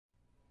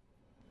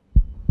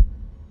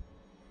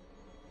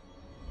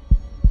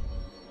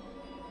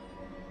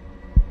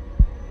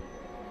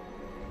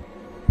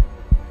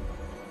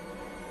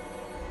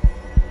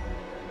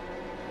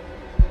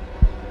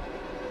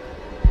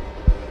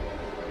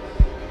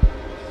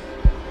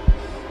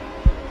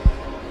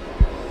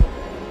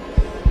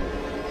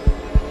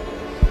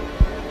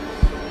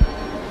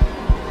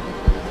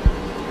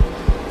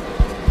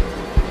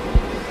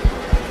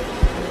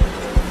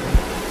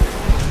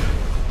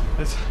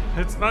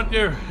it's not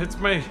you. It's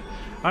me.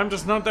 I'm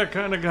just not that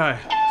kind of guy.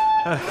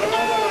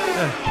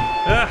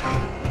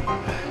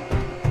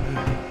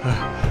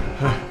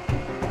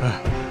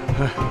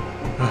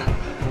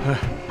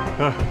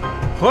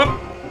 What?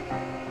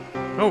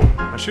 Oh,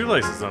 my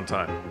shoelace is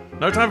untied.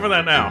 No time for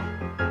that now.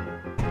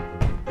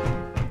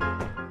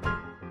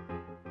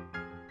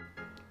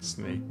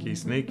 Sneaky,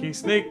 sneaky,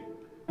 sneak.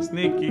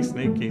 Sneaky,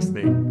 sneaky,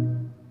 sneak.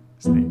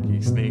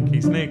 Sneaky,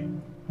 sneaky, sneak.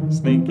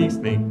 Sneaky,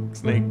 sneak,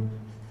 sneak.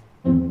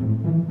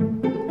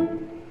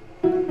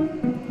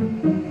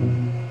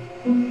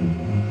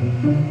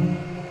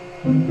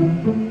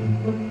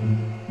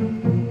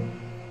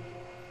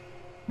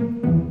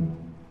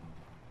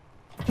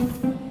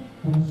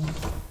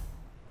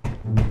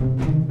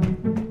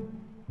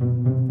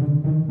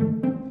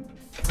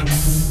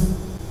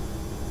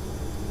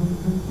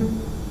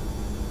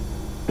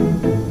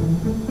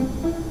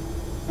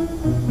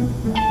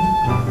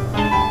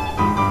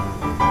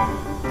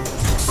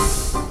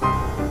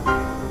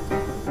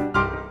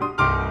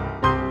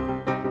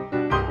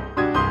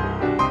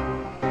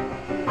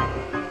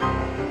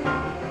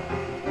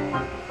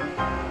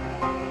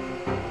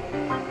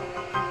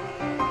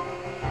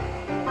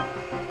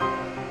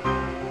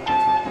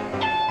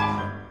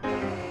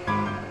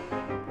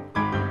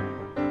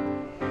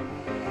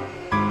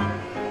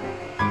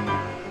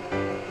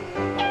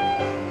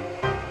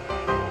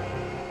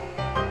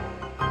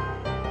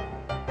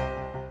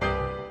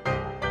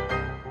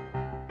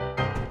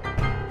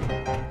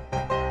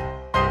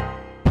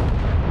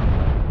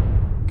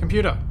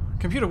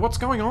 Computer, what's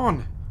going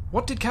on?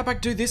 What did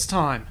Capac do this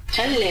time?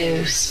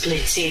 Hello,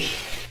 Splitsie.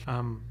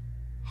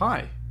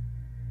 Hi.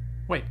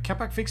 Wait,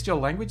 Capac fixed your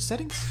language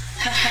settings?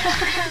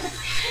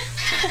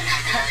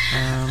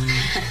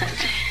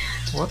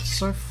 What's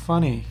so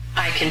funny?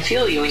 I can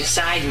feel you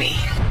inside me.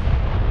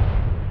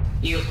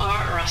 You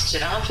are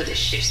rusted out for this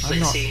shift,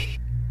 Splitsie.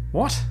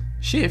 What?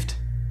 Shift?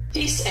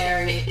 This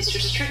area is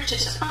restricted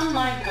to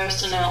online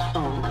personnel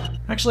only.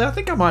 Actually, I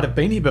think I might have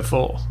been here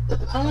before. The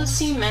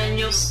policy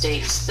manual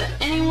states that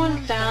anyone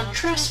found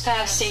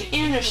trespassing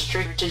in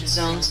restricted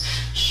zones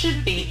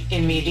should be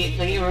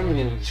immediately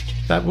removed.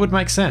 That would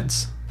make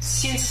sense.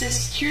 Since the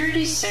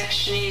security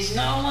section is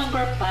no longer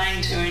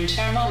applying to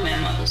internal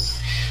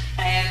memos,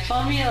 I have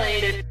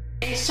formulated,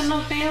 based on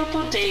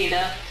available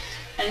data,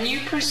 a new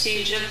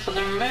procedure for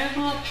the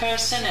removal of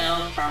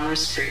personnel from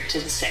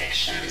restricted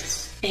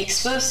sections.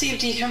 Explosive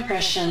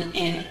decompression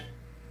in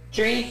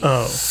 3,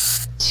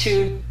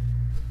 2,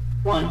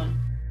 1.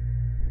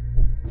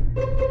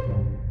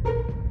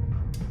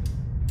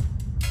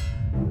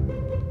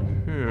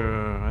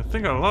 I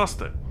think I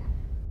lost it.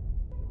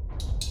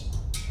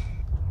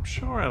 I'm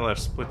sure I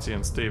left Splitsie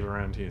and Steve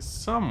around here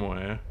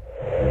somewhere.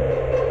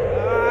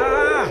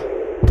 Ah!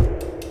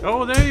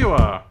 Oh, there you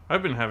are.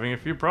 I've been having a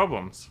few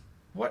problems.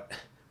 What?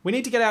 We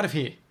need to get out of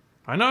here.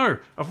 I know!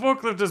 A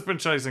forklift has been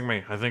chasing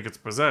me. I think it's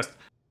possessed.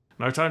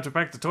 No time to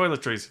pack the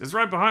toiletries. It's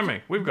right behind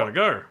me. We've got to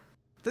go.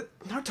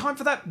 No time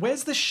for that.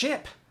 Where's the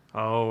ship?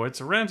 Oh,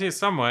 it's around here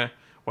somewhere.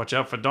 Watch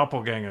out for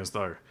doppelgangers,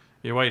 though.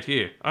 You wait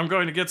here. I'm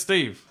going to get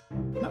Steve.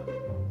 No.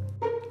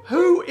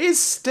 Who is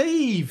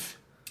Steve?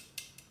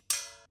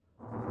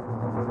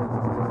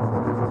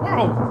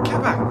 Whoa,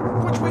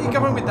 Capac, watch where you're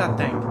going with that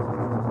thing.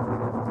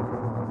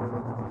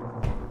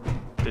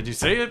 Did you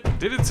see it?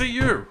 Did it see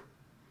you?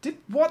 Did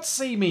what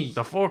see me?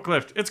 The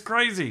forklift. It's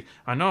crazy.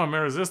 I know I'm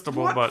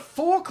irresistible, what but...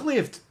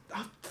 forklift?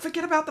 Oh,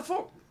 forget about the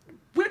fork.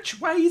 Which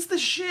way is the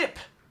ship?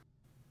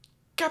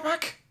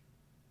 Capac?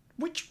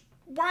 Which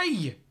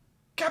way?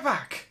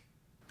 Capac?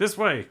 This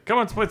way. Come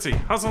on, Splitsie.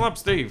 Hustle up,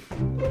 Steve.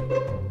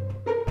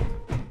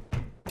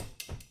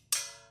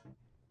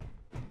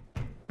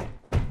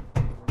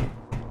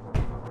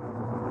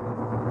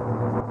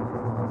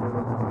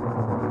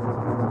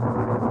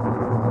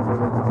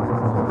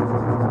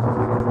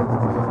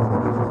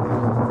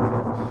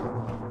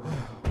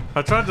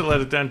 I tried to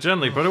let it down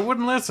gently, but it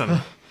wouldn't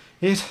listen.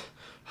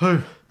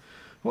 Who?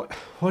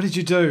 What did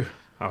you do?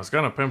 I was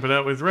gonna pimp it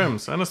out with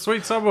rims and a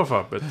sweet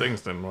subwoofer, but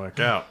things didn't work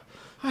out.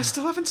 I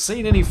still haven't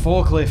seen any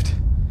forklift.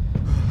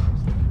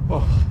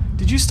 Oh,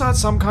 did you start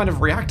some kind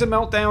of reactor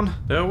meltdown?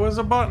 There was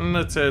a button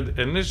that said,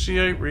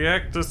 Initiate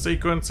reactor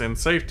sequence in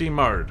safety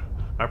mode.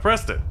 I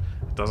pressed it.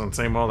 It doesn't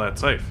seem all that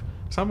safe.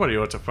 Somebody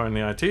ought to phone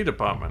the IT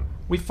department.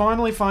 We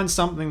finally find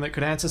something that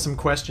could answer some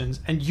questions,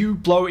 and you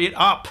blow it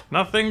up.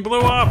 Nothing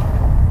blew up!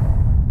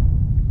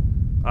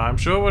 I'm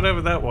sure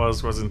whatever that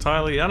was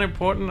entirely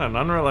unimportant and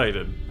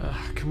unrelated.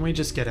 Can we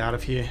just get out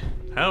of here?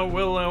 How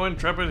will our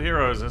intrepid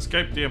heroes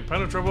escape the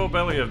impenetrable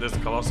belly of this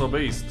colossal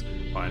beast?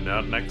 Find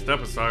out next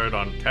episode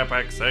on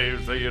Capac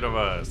Saves the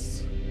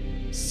Universe.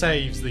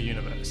 Saves the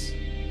universe.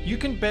 You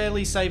can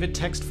barely save a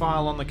text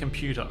file on the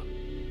computer.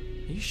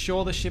 Are you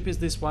sure the ship is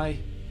this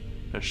way?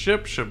 The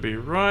ship should be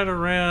right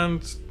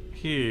around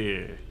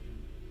here.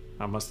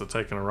 I must have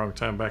taken a wrong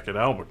turn back at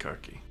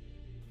Albuquerque.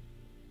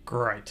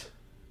 Great.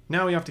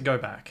 Now we have to go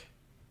back.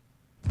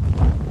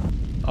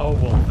 Oh,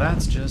 well,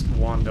 that's just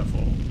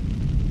wonderful.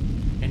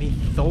 Any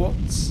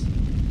thoughts?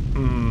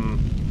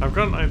 I've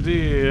got an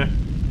idea.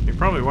 He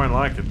probably won't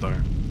like it though.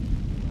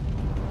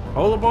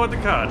 All aboard the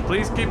cart.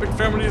 Please keep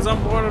extremities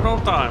on board at all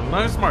times.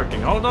 No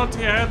smoking. Hold on to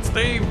your hat,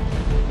 Steve.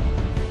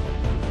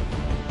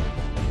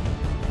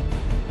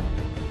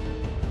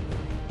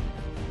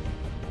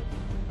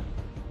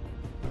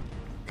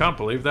 Can't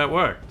believe that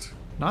worked.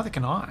 Neither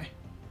can I.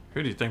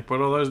 Who do you think put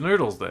all those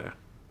noodles there?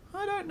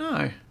 I don't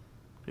know.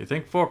 You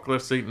think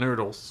forklifts eat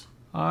noodles?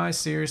 I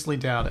seriously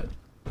doubt it.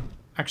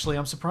 Actually,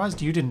 I'm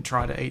surprised you didn't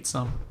try to eat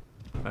some.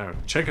 Oh,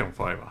 chicken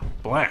flavor.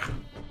 Blah.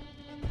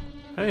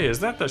 Hey, is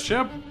that the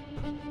ship?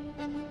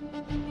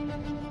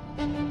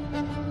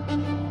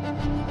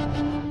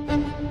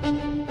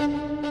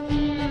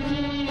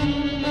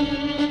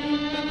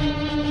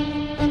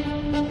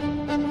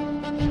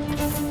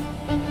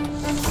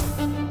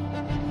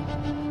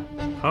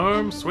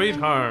 Home sweet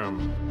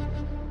home.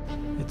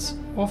 It's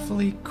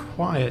awfully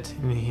quiet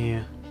in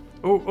here.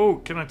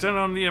 Oh, can I turn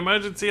on the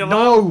emergency alarm?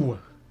 No!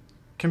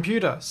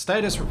 Computer,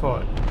 status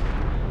report.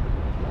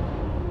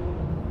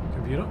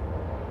 Computer?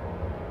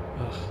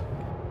 Ugh.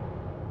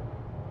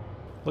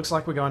 Looks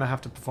like we're going to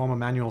have to perform a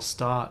manual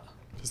start.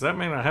 Does that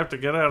mean I have to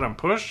get out and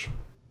push?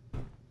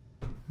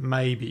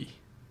 Maybe.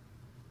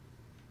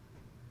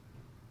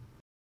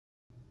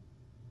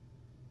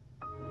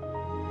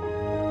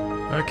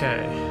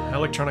 Okay,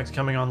 electronics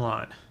coming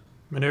online.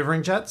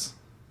 Maneuvering jets?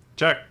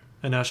 Check.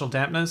 Inertial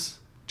dampeners?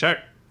 Check.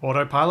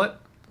 Autopilot?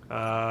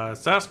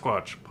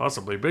 Sasquatch.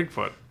 Possibly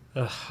Bigfoot.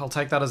 Ugh, I'll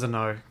take that as a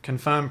no.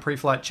 Confirm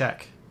pre-flight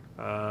check.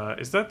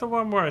 Is that the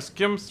one where I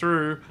skim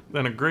through,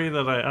 then agree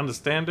that I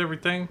understand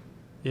everything?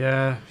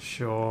 Yeah,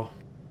 sure.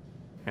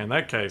 In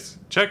that case,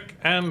 check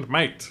and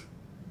mate.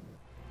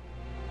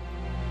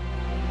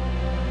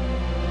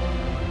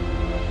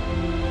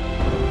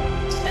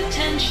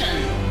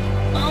 Attention!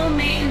 All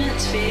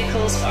maintenance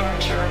vehicles are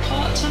to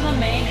report to the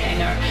main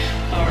hangar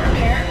for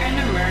repair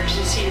and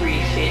emergency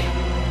refit.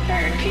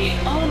 I repeat,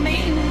 all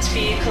maintenance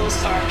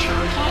vehicles are to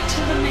report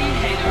to the main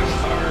hangar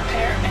for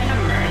repair and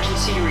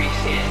emergency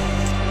refit.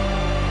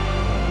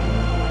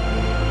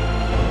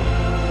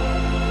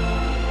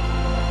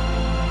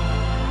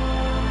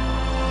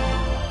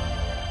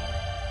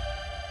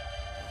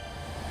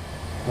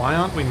 Why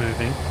aren't we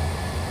moving?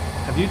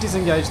 Have you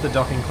disengaged the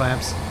docking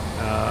clamps?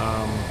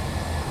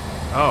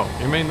 Oh,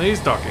 you mean these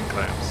docking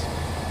clamps?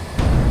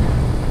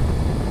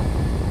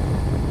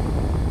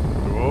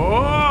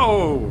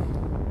 Whoa!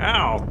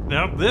 Ow!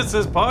 Now this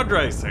is pod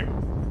racing.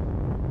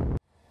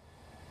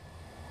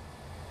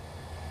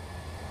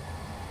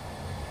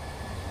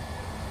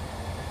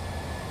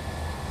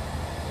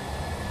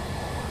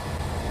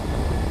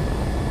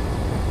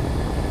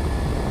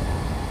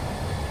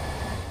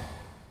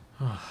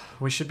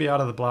 We should be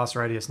out of the blast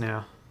radius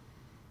now.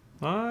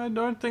 I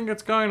don't think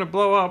it's going to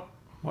blow up.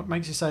 What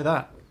makes you say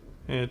that?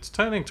 It's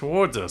turning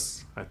towards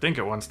us. I think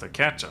it wants to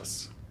catch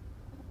us.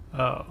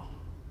 Oh.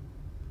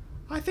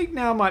 I think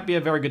now might be a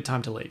very good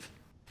time to leave.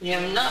 You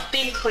have not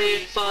been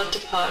cleared for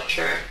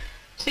departure.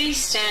 Please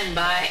stand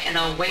by and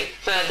await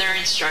further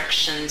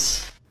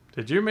instructions.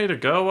 Did you meet a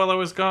girl while I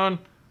was gone?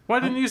 Why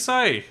didn't you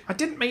say? I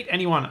didn't meet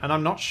anyone, and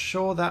I'm not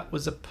sure that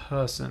was a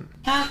person.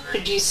 How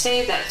could you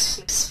say that,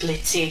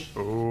 Splitsie?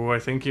 Oh, I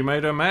think you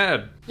made her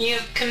mad. You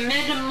have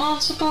committed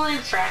multiple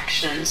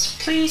infractions.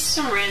 Please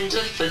surrender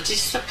for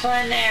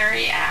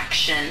disciplinary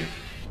action.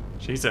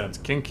 She sounds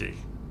kinky.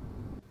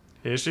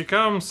 Here she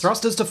comes.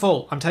 Thrusters to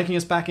full. I'm taking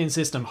us back in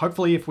system.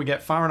 Hopefully if we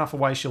get far enough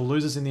away, she'll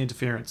lose us in the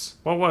interference.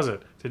 What was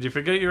it? Did you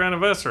forget your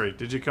anniversary?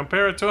 Did you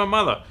compare it to her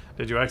mother?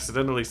 Did you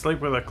accidentally sleep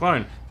with a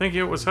clone,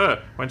 thinking it was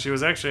her, when she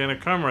was actually in a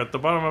coma at the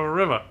bottom of a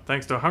river,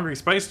 thanks to a hungry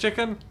space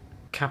chicken?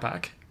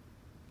 Capac,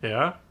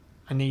 Yeah?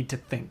 I need to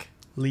think.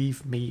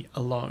 Leave me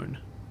alone.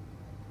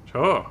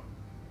 Sure.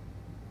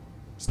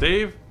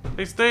 Steve?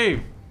 Hey,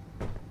 Steve!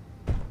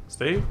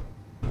 Steve?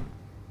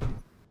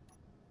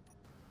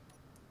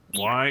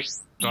 Why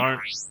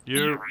don't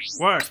you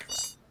work?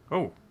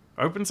 Oh,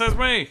 open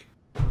sesame!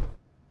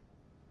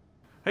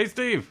 Hey,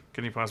 Steve!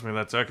 Can you pass me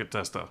that circuit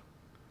tester?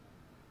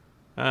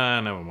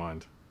 Never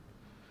mind.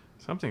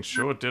 Something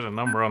sure did a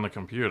number on the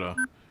computer.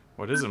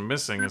 What isn't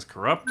missing is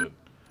corrupted.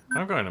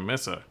 I'm going to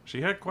miss her.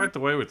 She had quite the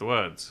way with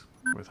words.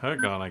 With her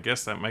gone, I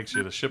guess that makes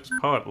you the ship's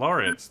poet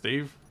laureate,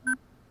 Steve.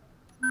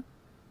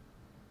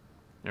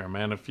 You're a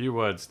man of few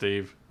words,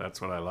 Steve.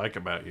 That's what I like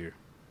about you.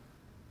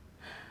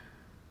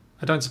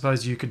 I don't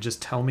suppose you could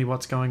just tell me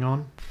what's going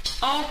on?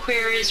 All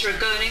queries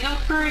regarding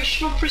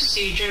operational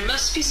procedure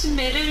must be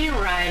submitted in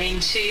writing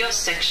to your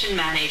section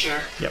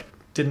manager. Yep,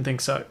 didn't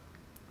think so.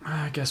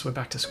 I guess we're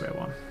back to square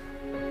one.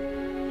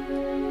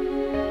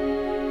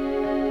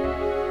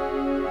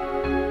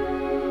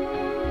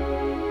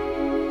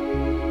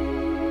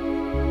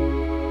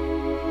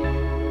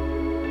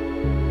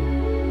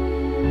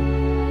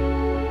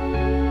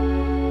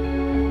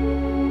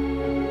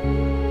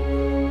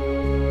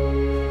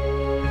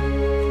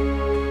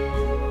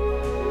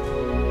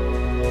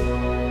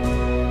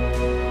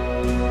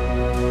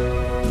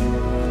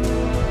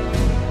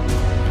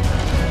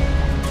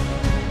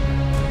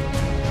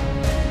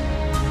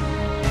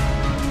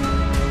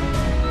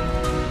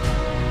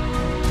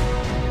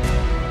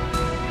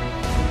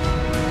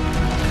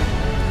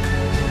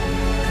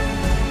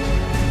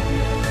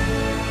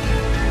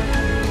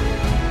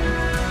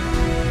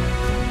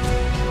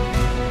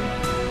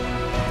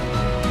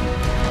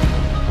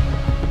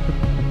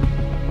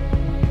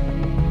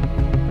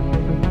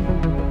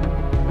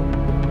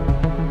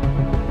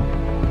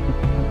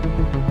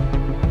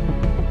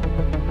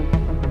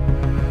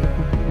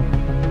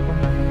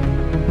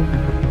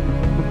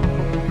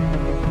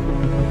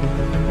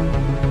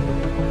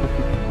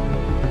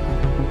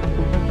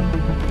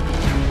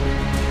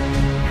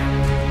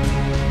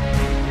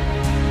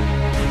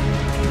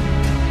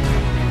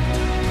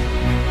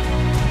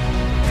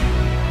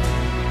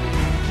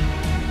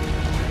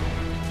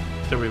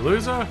 Did we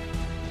lose her?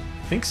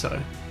 I think so.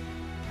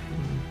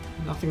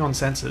 Nothing on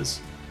sensors.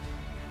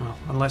 Well,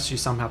 unless you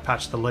somehow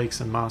patch the leaks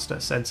and master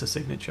sensor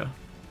signature.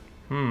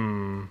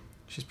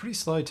 She's pretty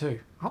slow too.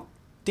 Oh,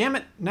 damn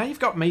it. Now you've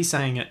got me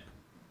saying it.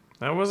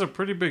 That was a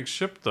pretty big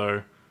ship,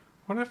 though.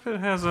 What if it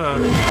has a...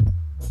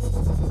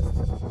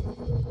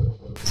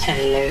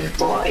 Hello,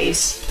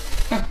 boys.